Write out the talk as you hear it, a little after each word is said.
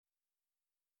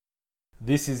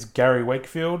This is Gary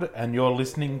Wakefield, and you're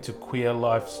listening to Queer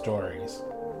Life Stories.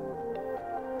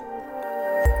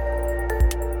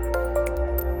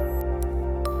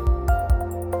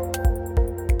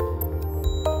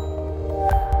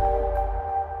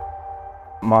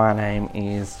 My name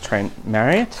is Trent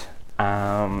Marriott.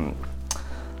 I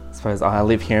suppose I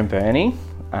live here in Burnie.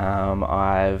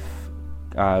 I've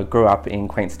grew up in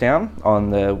Queenstown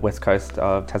on the west coast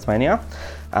of Tasmania.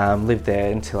 Lived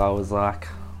there until I was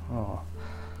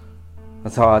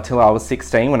until I was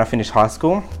 16 when I finished high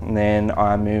school, and then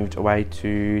I moved away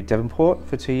to Devonport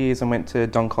for 2 years and went to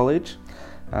Don College,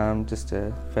 just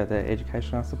to further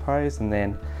education, I suppose, and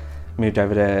then moved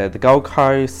over to the Gold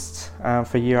Coast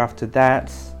for a year after that.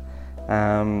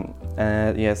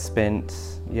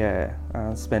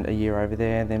 Spent a year over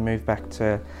there, then moved back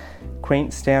to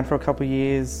Queenstown for a couple of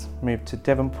years, moved to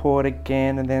Devonport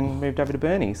again, and then moved over to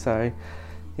Burnie. So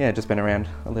yeah, just been around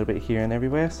a little bit here and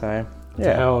everywhere. So yeah.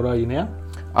 So how old are you now?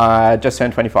 I just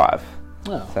turned 25.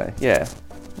 Oh. So yeah.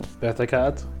 Birthday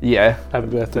cards? Yeah. Happy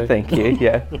birthday. Thank you.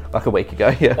 Yeah. Like a week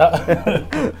ago.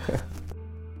 Yeah.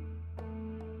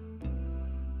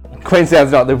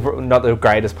 Queenstown's not the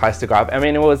greatest place to grow up. I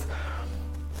mean, it was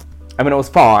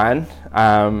fine.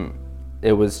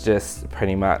 It was just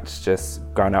pretty much just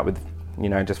growing up with,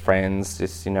 just friends,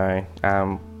 just,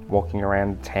 walking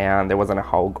around town. There wasn't a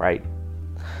whole great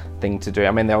thing to do.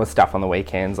 I mean, there was stuff on the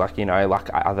weekends, like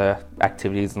other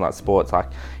activities and like sports, like,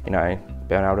 being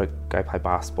able to go play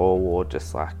basketball or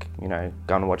just like,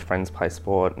 go and watch friends play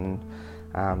sport and,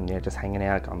 just hanging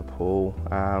out, going to the pool,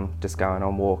 just going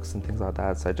on walks and things like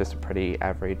that. So just a pretty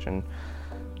average and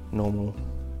normal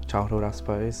childhood, I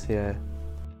suppose, yeah.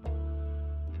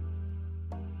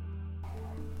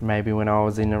 Maybe when I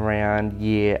was in around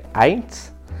year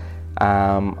 8,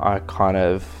 I kind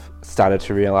of started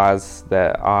to realise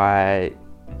that I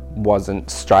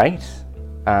wasn't straight.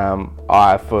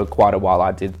 For quite a while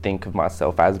I did think of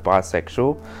myself as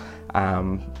bisexual.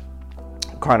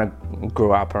 Kind of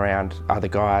grew up around other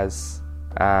guys,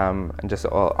 and just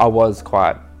I was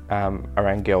quite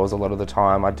around girls a lot of the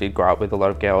time. I did grow up with a lot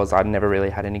of girls. I never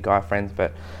really had any guy friends,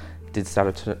 but did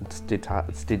start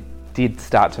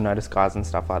to notice guys and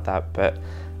stuff like that. But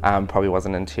probably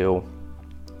wasn't until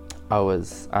I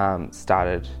was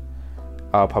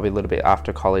probably a little bit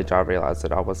after college, I realised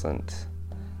that I wasn't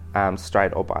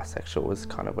straight or bisexual. Was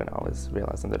kind of when I was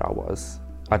realising that I was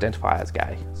identify as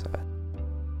gay. So.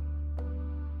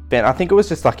 But I think it was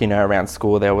just like, around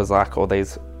school there was like all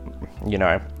these,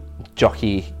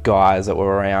 jockey guys that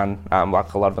were around,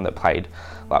 like a lot of them that played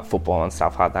like football and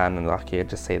stuff like that, and like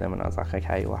just see them and I was like,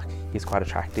 okay, like he's quite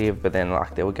attractive. But then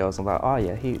like there were girls and like, oh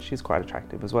yeah, she's quite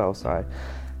attractive as well. So,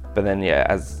 but then yeah,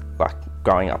 as like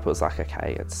growing up, it was like,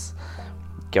 okay, it's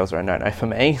girls are a no-no for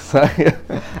me. So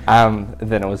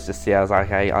then it was just, I was like,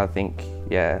 okay, I think,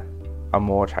 I'm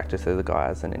more attracted to the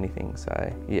guys than anything. So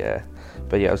yeah,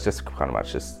 but yeah, it was just kind of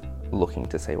much just looking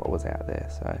to see what was out there.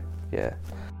 So yeah.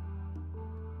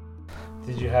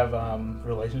 Did you have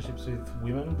relationships with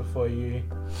women before you?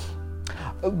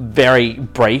 Very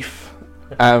brief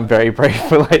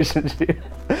relationship.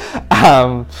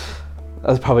 There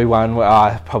was probably one where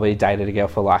I probably dated a girl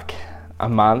for like a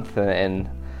month, and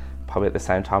probably at the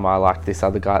same time I liked this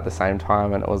other guy at the same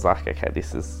time, and it was like, okay,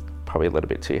 this is probably a little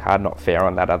bit too hard, not fair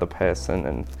on that other person,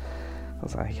 and I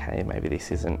was like, hey, maybe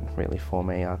this isn't really for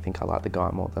me. I think I like the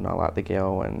guy more than I like the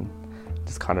girl, and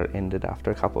just kind of ended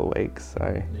after a couple of weeks.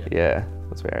 So yeah, it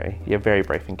was very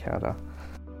brief encounter.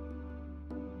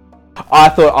 I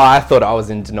thought I was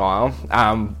in denial,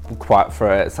 quite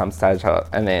for some stage,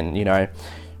 and then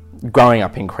growing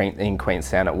up in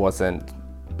Queenstown, it wasn't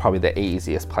probably the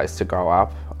easiest place to grow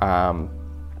up.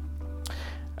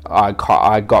 I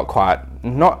got quite,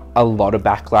 not a lot of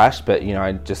backlash, but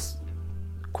just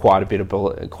quite a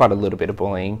little bit of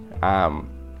bullying.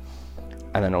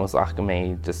 And then it was like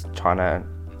me just trying to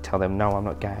tell them, no, I'm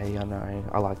not gay. I know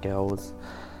I like girls.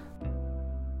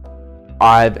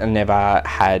 I've never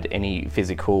had any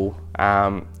physical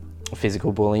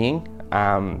bullying.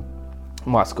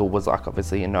 My school was like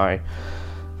obviously a no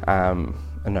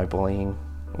bullying.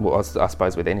 Well, I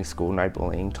suppose with any school, no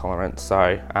bullying tolerance.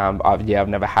 So I've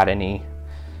never had any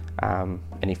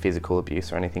physical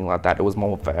abuse or anything like that. It was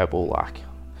more verbal, like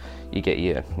you get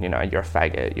you're a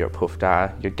faggot, you're a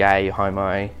poofter, you're gay, you're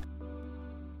homo.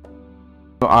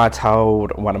 I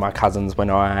told one of my cousins when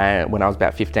I was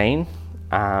about 15.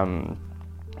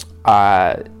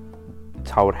 I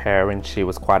told her and she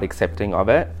was quite accepting of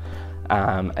it.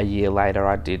 A year later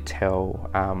I did tell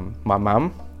my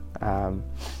mum.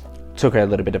 Took her a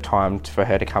little bit of time for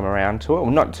her to come around to it.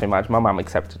 Well, not too much. My mum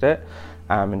accepted it.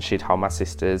 and she told my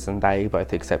sisters, and they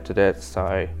both accepted it.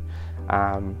 So,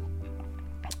 and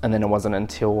then it wasn't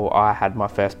until I had my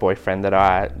first boyfriend that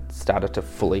I started to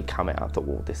fully come out. I thought,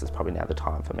 well, this is probably now the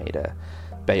time for me to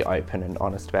be open and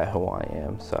honest about who I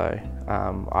am. So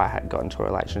I had got into a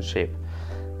relationship,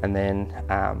 and then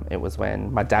it was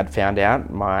when my dad found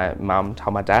out. My mum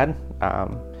told my dad.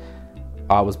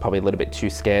 I was probably a little bit too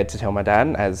scared to tell my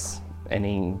dad, as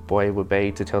any boy would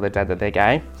be, to tell their dad that they're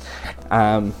gay.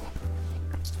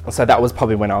 So that was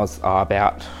probably when I was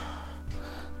about,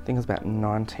 I think it was about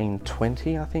 19,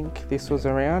 20, I think this was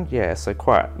around. Yeah, so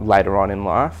quite later on in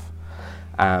life.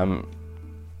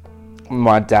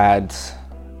 My dad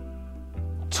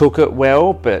took it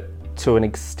well, but to an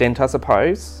extent, I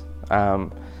suppose.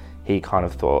 He kind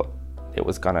of thought it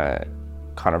was gonna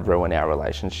kind of ruin our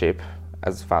relationship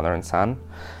as father and son,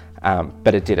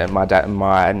 but it didn't. My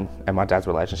dad's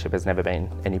relationship has never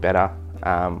been any better,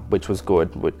 which was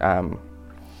good,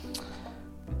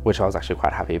 which I was actually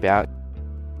quite happy about.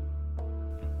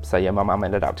 So yeah, my mum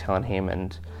ended up telling him,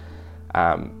 and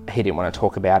he didn't want to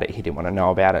talk about it, he didn't want to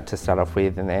know about it to start off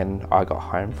with. And then I got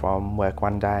home from work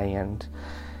one day, and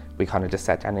we kind of just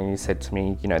sat down, and he said to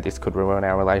me, you know, this could ruin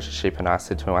our relationship. And I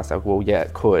said to him, I said, well, yeah,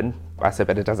 it could. I said,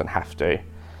 but it doesn't have to.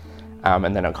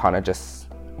 And then it kind of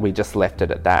we just left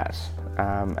it at that.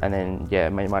 And then, yeah,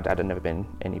 me and my dad have never been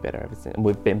any better ever since.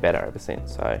 We've been better ever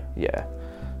since, so yeah.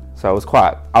 So I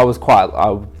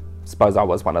suppose I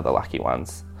was one of the lucky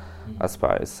ones, I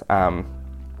suppose. I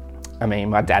mean,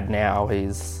 my dad now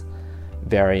is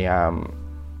very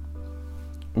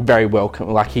welcome.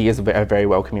 Like, he is a very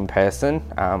welcoming person.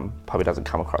 Probably doesn't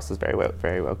come across as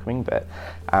very welcoming, but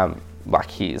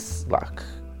like, he's like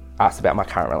asked about my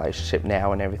current relationship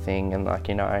now and everything, and like,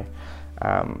 you know,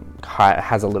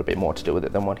 has a little bit more to do with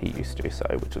it than what he used to, so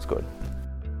which was good.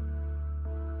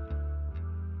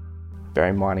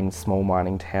 Very small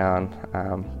mining town.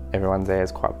 Everyone there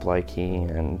is quite blokey,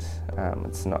 and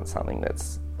it's not something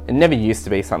it never used to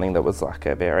be something that was like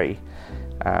a very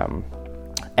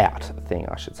out thing,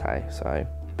 I should say. So,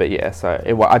 but yeah, so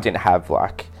I didn't have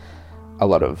like a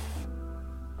lot of,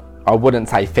 I wouldn't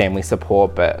say family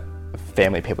support, but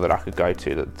family people that I could go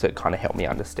to kind of help me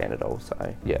understand it all.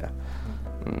 So yeah.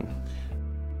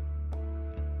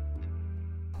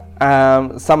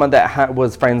 Someone that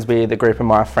was friends with a group of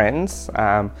my friends,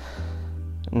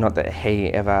 not that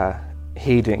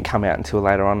he didn't come out until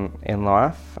later on in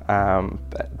life,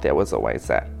 but there was always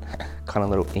that kind of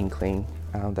little inkling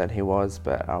that he was.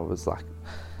 But I was like,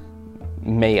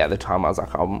 me at the time, I was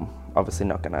like, I'm obviously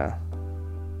not gonna,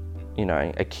 you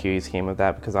know, accuse him of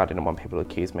that, because I didn't want people to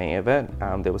accuse me of it.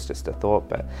 There was just a thought,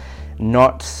 but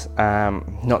not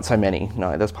so many.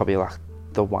 No, there's probably like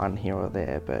the one here or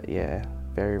there, but yeah,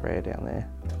 very rare down there.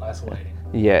 Isolating.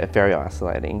 Yeah, very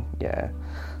isolating. Yeah,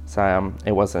 so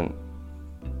it was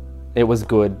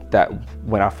good that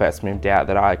when I first moved out,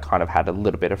 that I kind of had a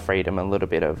little bit of freedom, a little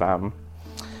bit of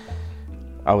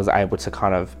I was able to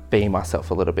kind of be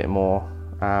myself a little bit more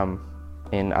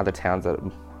in other towns that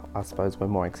I suppose were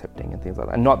more accepting and things like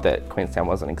that. Not that Queenstown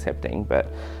wasn't accepting,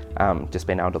 but just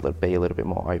being able to be a little bit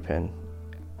more open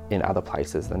in other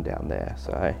places than down there.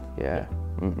 So yeah.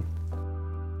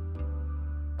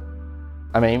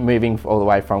 I mean, moving all the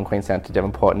way from Queenstown to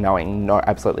Devonport, knowing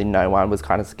absolutely no one, was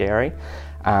kind of scary.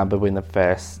 But within the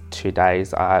first 2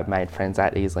 days, I made friends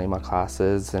that easily in my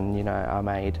classes, and you know, I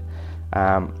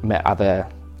met other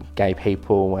gay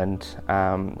people, and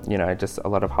you know, just a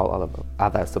lot of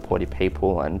other supportive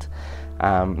people, and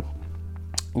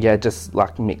yeah, just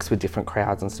like mix with different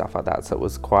crowds and stuff like that. So it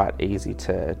was quite easy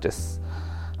to just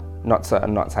not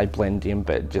say blend in,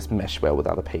 but just mesh well with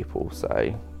other people.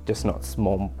 So just not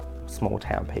small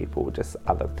town people, just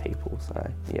other people.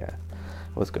 So yeah,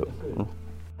 it was good.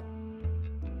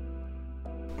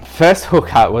 First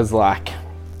hookup was like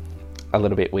a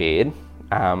little bit weird.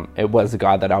 It was a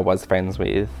guy that I was friends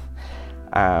with.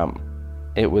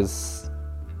 It was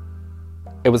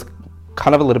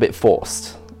kind of a little bit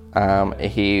forced.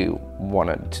 He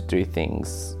wanted to do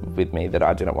things with me that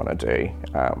I didn't want to do.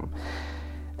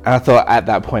 And I thought at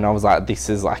that point, I was like, this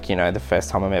is like, you know, the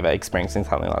first time I'm ever experiencing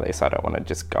something like this. I don't want to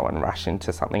just go and rush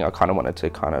into something. I kind of wanted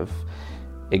to kind of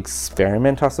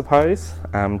experiment, I suppose,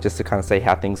 just to kind of see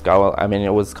how things go. I mean, it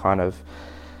was kind of,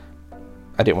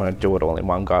 I didn't want to do it all in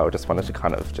one go. I just wanted to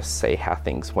kind of just see how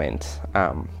things went.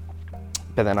 But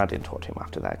then I didn't talk to him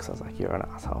after that, because I was like, you're an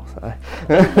asshole. So.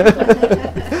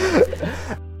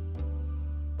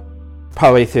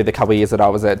 Probably through the couple of years that I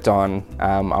was at Don,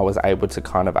 I was able to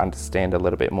kind of understand a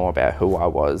little bit more about who I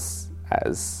was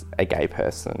as a gay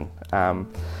person.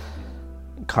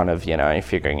 Kind of, you know,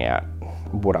 figuring out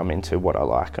what I'm into, what I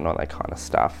like, and all that kind of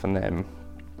stuff. And then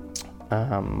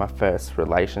My first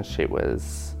relationship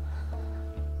was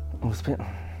a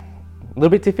little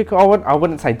bit difficult. I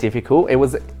wouldn't say difficult. It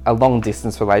was a long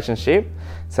distance relationship.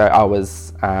 So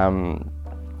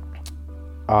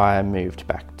I moved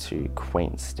back to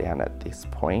Queenstown at this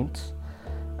point.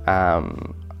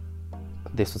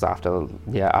 This was after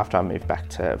I moved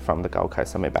back from the Gold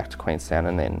Coast. I moved back to Queenstown,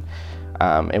 and then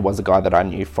it was a guy that I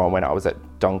knew from when I was at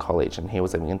Don College, and he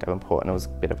was living in Devonport, and it was a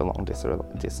bit of a long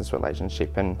distance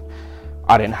relationship, and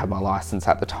I didn't have my license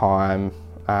at the time,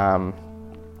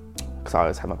 because I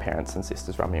always had my parents and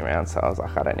sisters run me around, so I was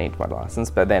like, I don't need my license.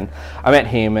 But then I met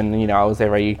him, and I was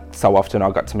every so often I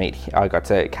got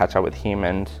to catch up with him,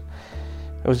 and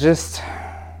it was just,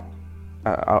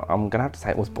 I'm gonna have to say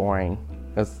it was boring.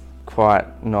 It was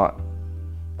quite not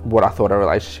what I thought a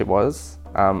relationship was.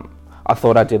 I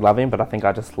thought I did love him, but I think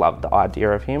I just loved the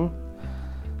idea of him.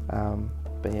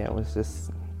 But yeah, it was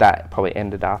just, that probably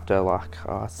ended after like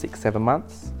 6-7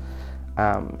 months.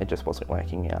 It just wasn't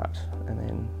working out, and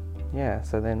then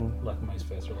like most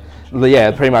first relationships.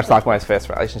 Yeah, pretty much like most first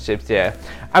relationships. Yeah,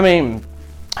 I mean,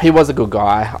 he was a good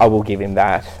guy. I will give him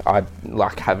that. I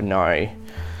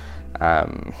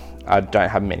don't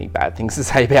have many bad things to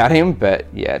say about him, but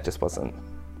yeah, it just wasn't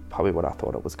probably what I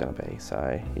thought it was going to be.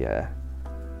 So yeah.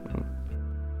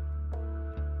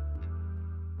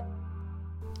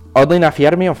 Oddly enough, he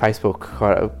added me on Facebook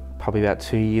probably about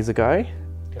 2 years ago.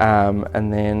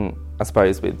 And then I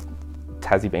suppose with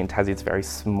Tassie being Tassie, it's a very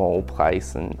small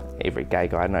place, and every gay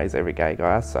guy knows every gay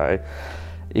guy, so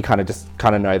you kind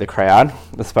of know the crowd,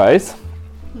 I suppose.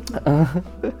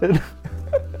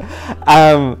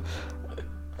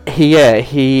 He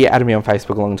added me on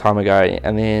Facebook a long time ago,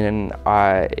 and then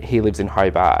he lives in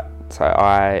Hobart, so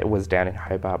I was down in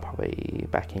Hobart probably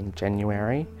back in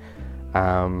January.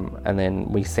 And then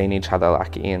we seen each other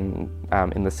like in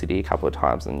the city a couple of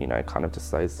times, and kind of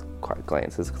just those quick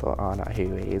glances, because I know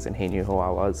who he is and he knew who I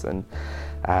was, and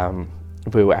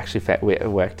we were actually we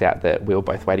worked out that we were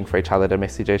both waiting for each other to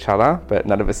message each other, but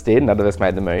none of us did. None of us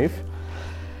made the move.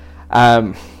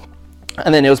 And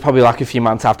then it was probably like a few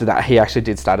months after that he actually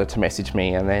did started to message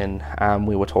me, and then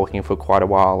we were talking for quite a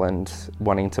while and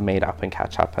wanting to meet up and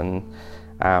catch up, and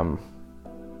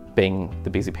being the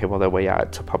busy people that we are,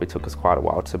 it probably took us quite a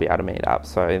while to be able to meet up.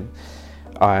 So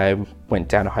I went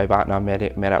down to Hobart and I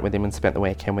met up with him and spent the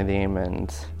weekend with him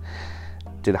and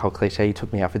did the whole cliche. He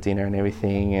took me out for dinner and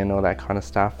everything and all that kind of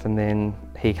stuff. And then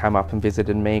he came up and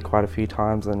visited me quite a few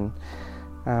times, and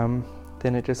then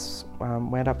it just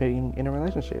wound up being in a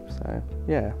relationship. So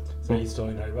yeah. So he's still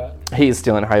in Hobart? He is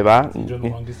still in Hobart. So you're doing the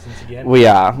long distance again? We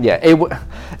are, yeah.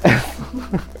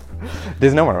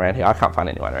 There's no one around here. I can't find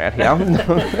anyone around here.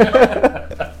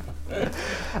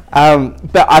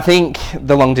 But I think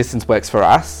the long distance works for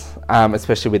us,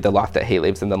 especially with the life that he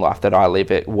lives and the life that I live.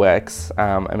 It works.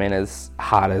 I mean, as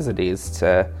hard as it is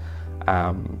to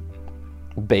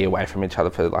be away from each other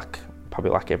for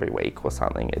probably every week or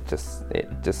something, it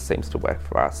just seems to work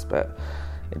for us. But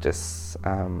it just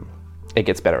it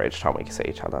gets better each time we see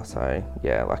each other. So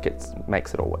yeah, it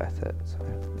makes it all worth it. So.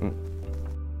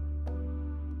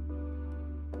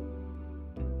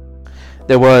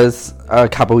 There was a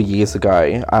couple of years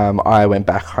ago, I went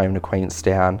back home to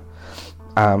Queenstown.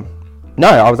 No,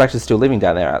 I was actually still living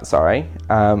down there, sorry.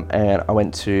 And I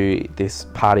went to this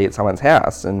party at someone's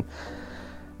house, and,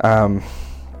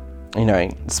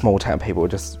 small town people are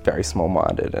just very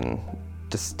small-minded and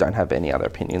just don't have any other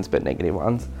opinions but negative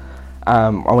ones.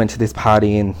 I went to this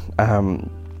party and I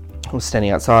was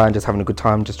standing outside and just having a good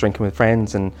time, just drinking with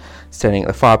friends and standing at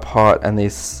the fire pot, and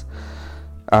this...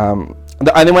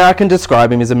 the only way I can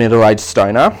describe him is a middle-aged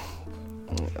stoner.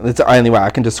 That's the only way I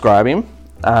can describe him.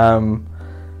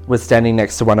 Was standing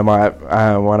next to one of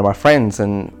my friends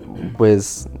and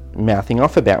was mouthing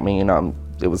off about me, and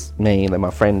it was me and then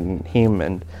my friend and him,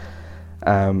 and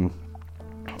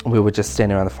we were just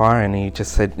standing around the fire, and he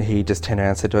just turned around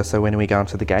and said to us, "So when are we going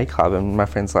to the gay club?" And my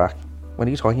friend's like, "What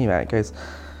are you talking about?" He goes,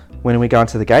 "When are we going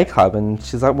to the gay club?" And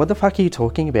she's like, "What the fuck are you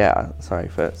talking about?" Sorry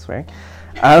for swearing.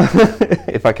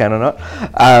 If I can or not.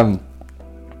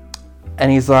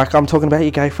 And he's like, "I'm talking about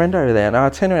your gay friend over there." And I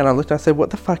turned around and I looked and I said,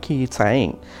 "What the fuck are you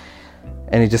saying?"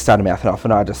 And he just started mouthing off,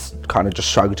 and I just kind of just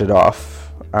shrugged it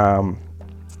off.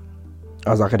 I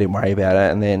was like, I didn't worry about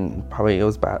it. And then probably it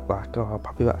was about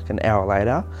an hour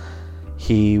later,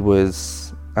 he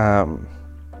was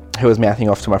mouthing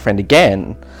off to my friend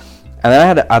again. And then I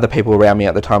had other people around me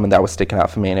at the time, and they were sticking up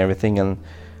for me and everything. And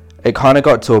it kind of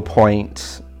got to a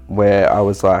point where I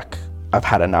was like, I've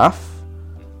had enough.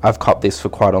 I've copped this for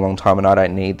quite a long time and I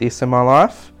don't need this in my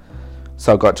life.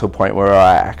 So I got to a point where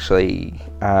I actually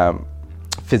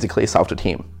physically assaulted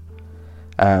him.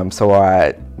 So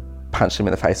I punched him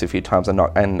in the face a few times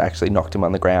and actually knocked him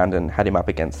on the ground and had him up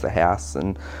against the house.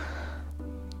 And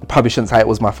probably shouldn't say it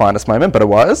was my finest moment, but it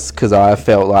was, because I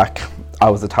felt like I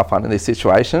was a tough one in this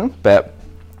situation. But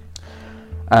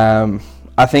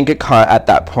I think at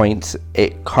that point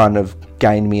it kind of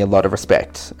gained me a lot of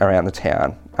respect around the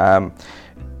town.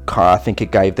 I think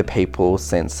it gave the people a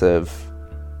sense of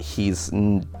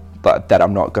that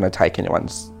I'm not going to take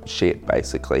anyone's shit,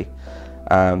 basically.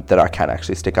 That I can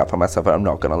actually stick up for myself, and I'm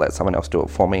not going to let someone else do it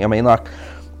for me. I mean, like,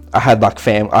 I had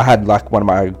one of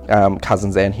my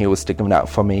cousins there, and he was sticking up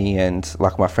for me, and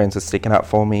like my friends were sticking up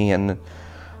for me, and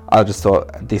I just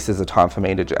thought this is a time for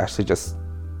me to actually just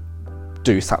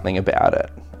do something about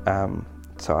it.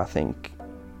 So I think,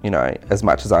 as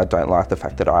much as I don't like the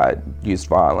fact that I used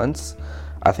violence,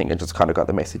 I think it just kind of got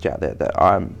the message out there that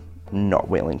I'm not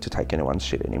willing to take anyone's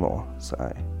shit anymore.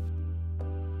 So,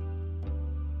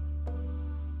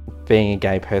 being a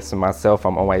gay person myself,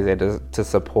 I'm always there to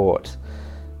support,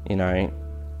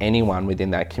 anyone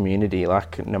within that community,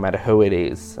 like no matter who it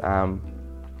is.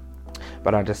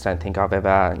 But I just don't think I've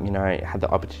ever, had the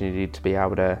opportunity to be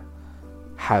able to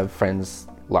have friends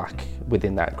like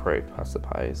within that group, I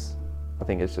suppose. I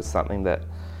think it's just something that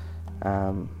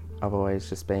I've always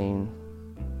just been,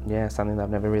 something that I've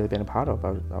never really been a part of,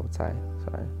 I would say.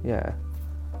 So, yeah.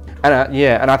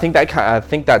 And I think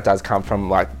that does come from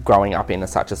like growing up in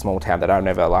such a small town that I've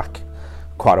never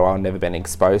never been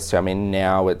exposed to. I mean,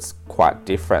 now it's quite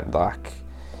different. Like,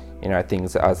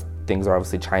 things are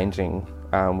obviously changing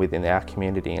within our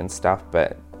community and stuff.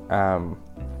 But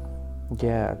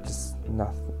just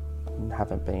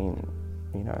haven't been,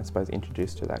 I suppose,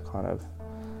 introduced to that kind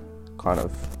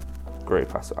of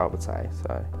group, I would say.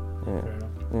 So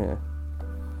yeah.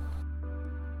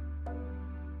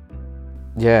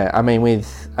 Yeah, I mean, with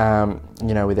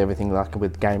with everything, like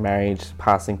with gay marriage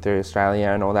passing through Australia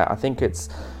and all that, I think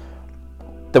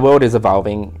the world is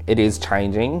evolving. It is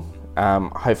changing,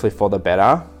 hopefully for the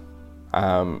better.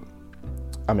 I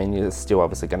mean, you're still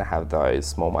obviously going to have those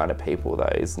small-minded people,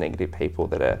 those negative people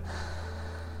that are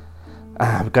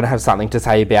going to have something to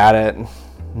say about it.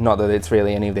 Not that it's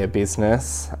really any of their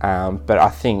business, but I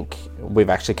think we've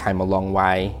actually came a long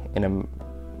way in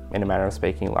a manner of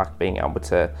speaking, like being able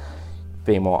to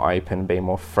be more open, be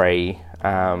more free,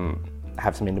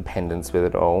 have some independence with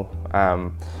it all.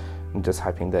 I'm just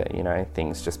hoping that,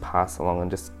 things just pass along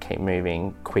and just keep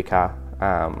moving quicker.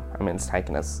 I mean, it's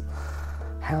taken us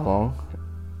how long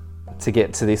to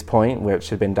get to this point where it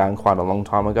should have been done quite a long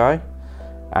time ago.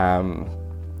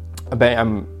 But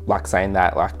I'm saying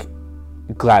that,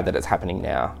 glad that it's happening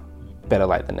now. Better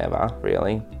late than never,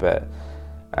 really. But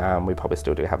we probably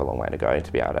still do have a long way to go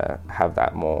to be able to have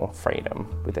that more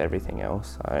freedom with everything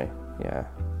else. So, yeah.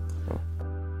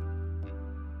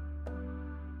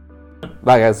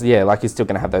 You're still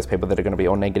going to have those people that are going to be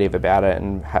all negative about it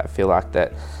and feel like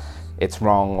that it's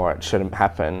wrong or it shouldn't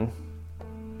happen.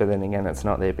 But then again, it's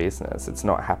not their business. It's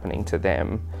not happening to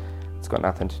them. It's got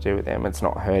nothing to do with them. It's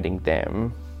not hurting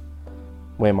them.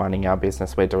 We're minding our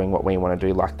business. We're doing what we want to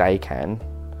do like they can.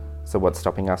 So what's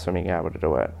stopping us from being able to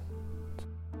do it?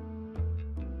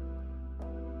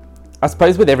 I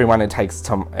suppose with everyone,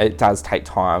 it does take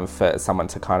time for someone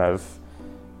to kind of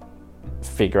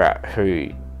figure out who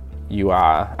you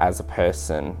are as a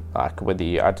person, like whether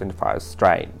you identify as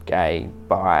straight, gay,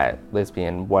 bi,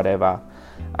 lesbian, whatever.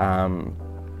 I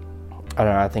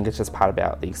don't know, I think it's just part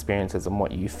about the experiences and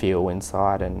what you feel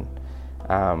inside and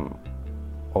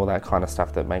all that kind of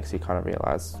stuff that makes you kind of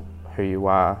realise who you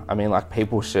are. I mean,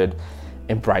 people should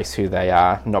embrace who they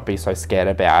are, not be so scared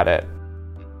about it.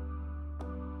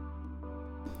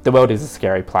 The world is a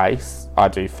scary place, I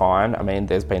do find. I mean,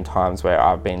 there's been times where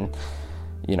I've been,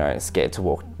 scared to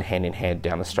walk hand in hand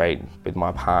down the street with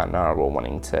my partner or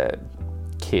wanting to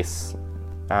kiss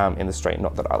in the street.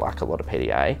 Not that I like a lot of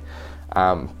PDA,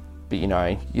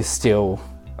 but you still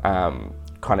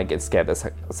kind of get scared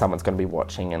that someone's going to be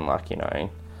watching and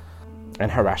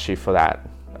and harass you for that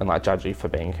and judge you for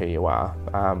being who you are.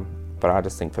 But I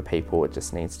just think for people, it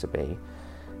just needs to be,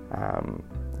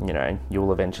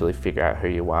 you'll eventually figure out who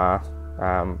you are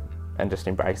and just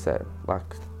embrace it.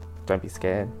 Don't be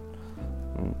scared.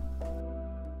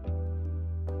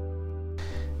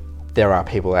 There are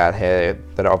people out here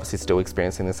that are obviously still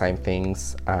experiencing the same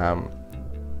things.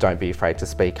 Don't be afraid to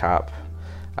speak up.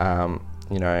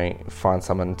 Find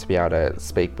someone to be able to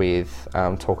speak with,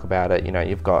 talk about it.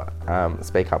 You've got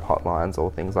speak up hotlines or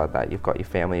things like that. You've got your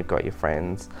family, you've got your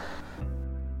friends.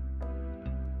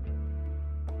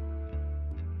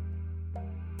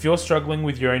 If you're struggling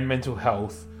with your own mental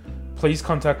health, please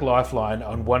contact Lifeline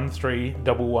on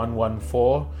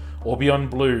 131114 or Beyond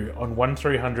Blue on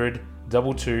 1300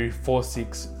 22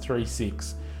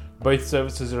 4636. Both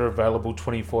services are available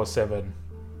 24/7.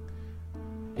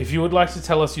 If you would like to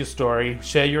tell us your story,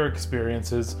 share your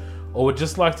experiences, or would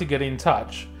just like to get in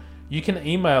touch, you can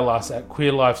email us at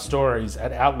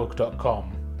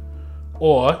queerlifestories@outlook.com.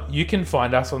 Or you can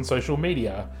find us on social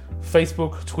media,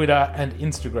 Facebook, Twitter, and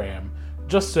Instagram.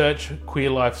 Just search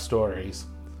Queer Life Stories.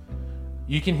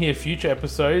 You can hear future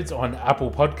episodes on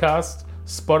Apple Podcasts,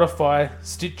 Spotify,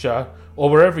 Stitcher, or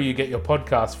wherever you get your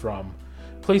podcasts from.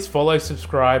 Please follow,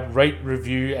 subscribe, rate,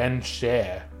 review, and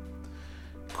share.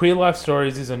 Queer Life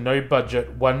Stories is a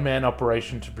no-budget, one-man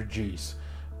operation to produce,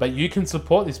 but you can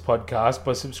support this podcast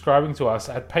by subscribing to us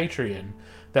at Patreon.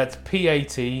 That's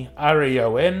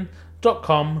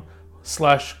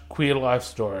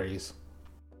patreon.com/queerlifestories.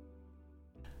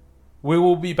 We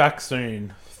will be back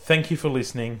soon. Thank you for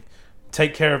listening.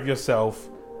 Take care of yourself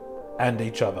and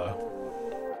each other.